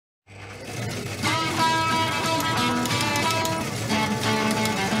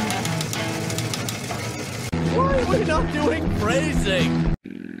We're not doing phrasing.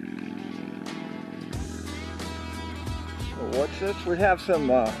 What's this? We have some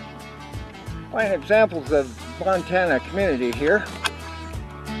fine examples of Montana community here.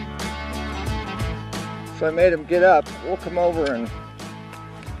 So I made them get up. We'll come over and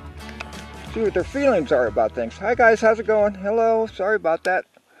see what their feelings are about things. Hi guys, how's it going? Hello, sorry about that.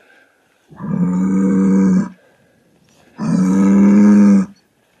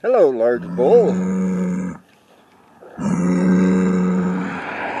 Hello, large bull.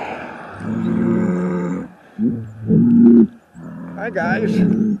 Hi guys.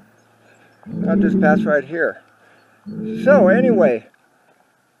 I'll just pass right here. So anyway,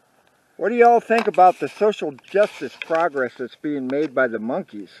 what do y'all think about the social justice progress that's being made by the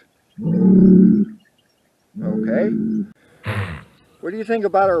monkeys? Okay. What do you think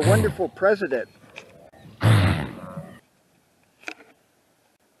about our wonderful president?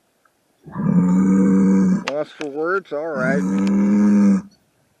 Lost for words? Alright.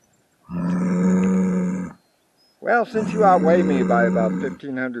 Well, since you outweigh me by about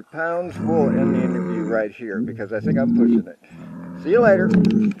 1,500 pounds, we'll end the interview right here because I think I'm pushing it. See you later.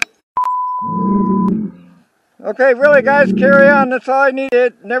 Okay, really guys, carry on. That's all I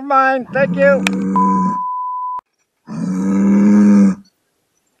needed. Never mind. Thank you.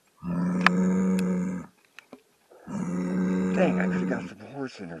 Dang, I could have got some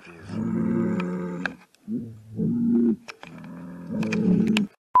horse interviews.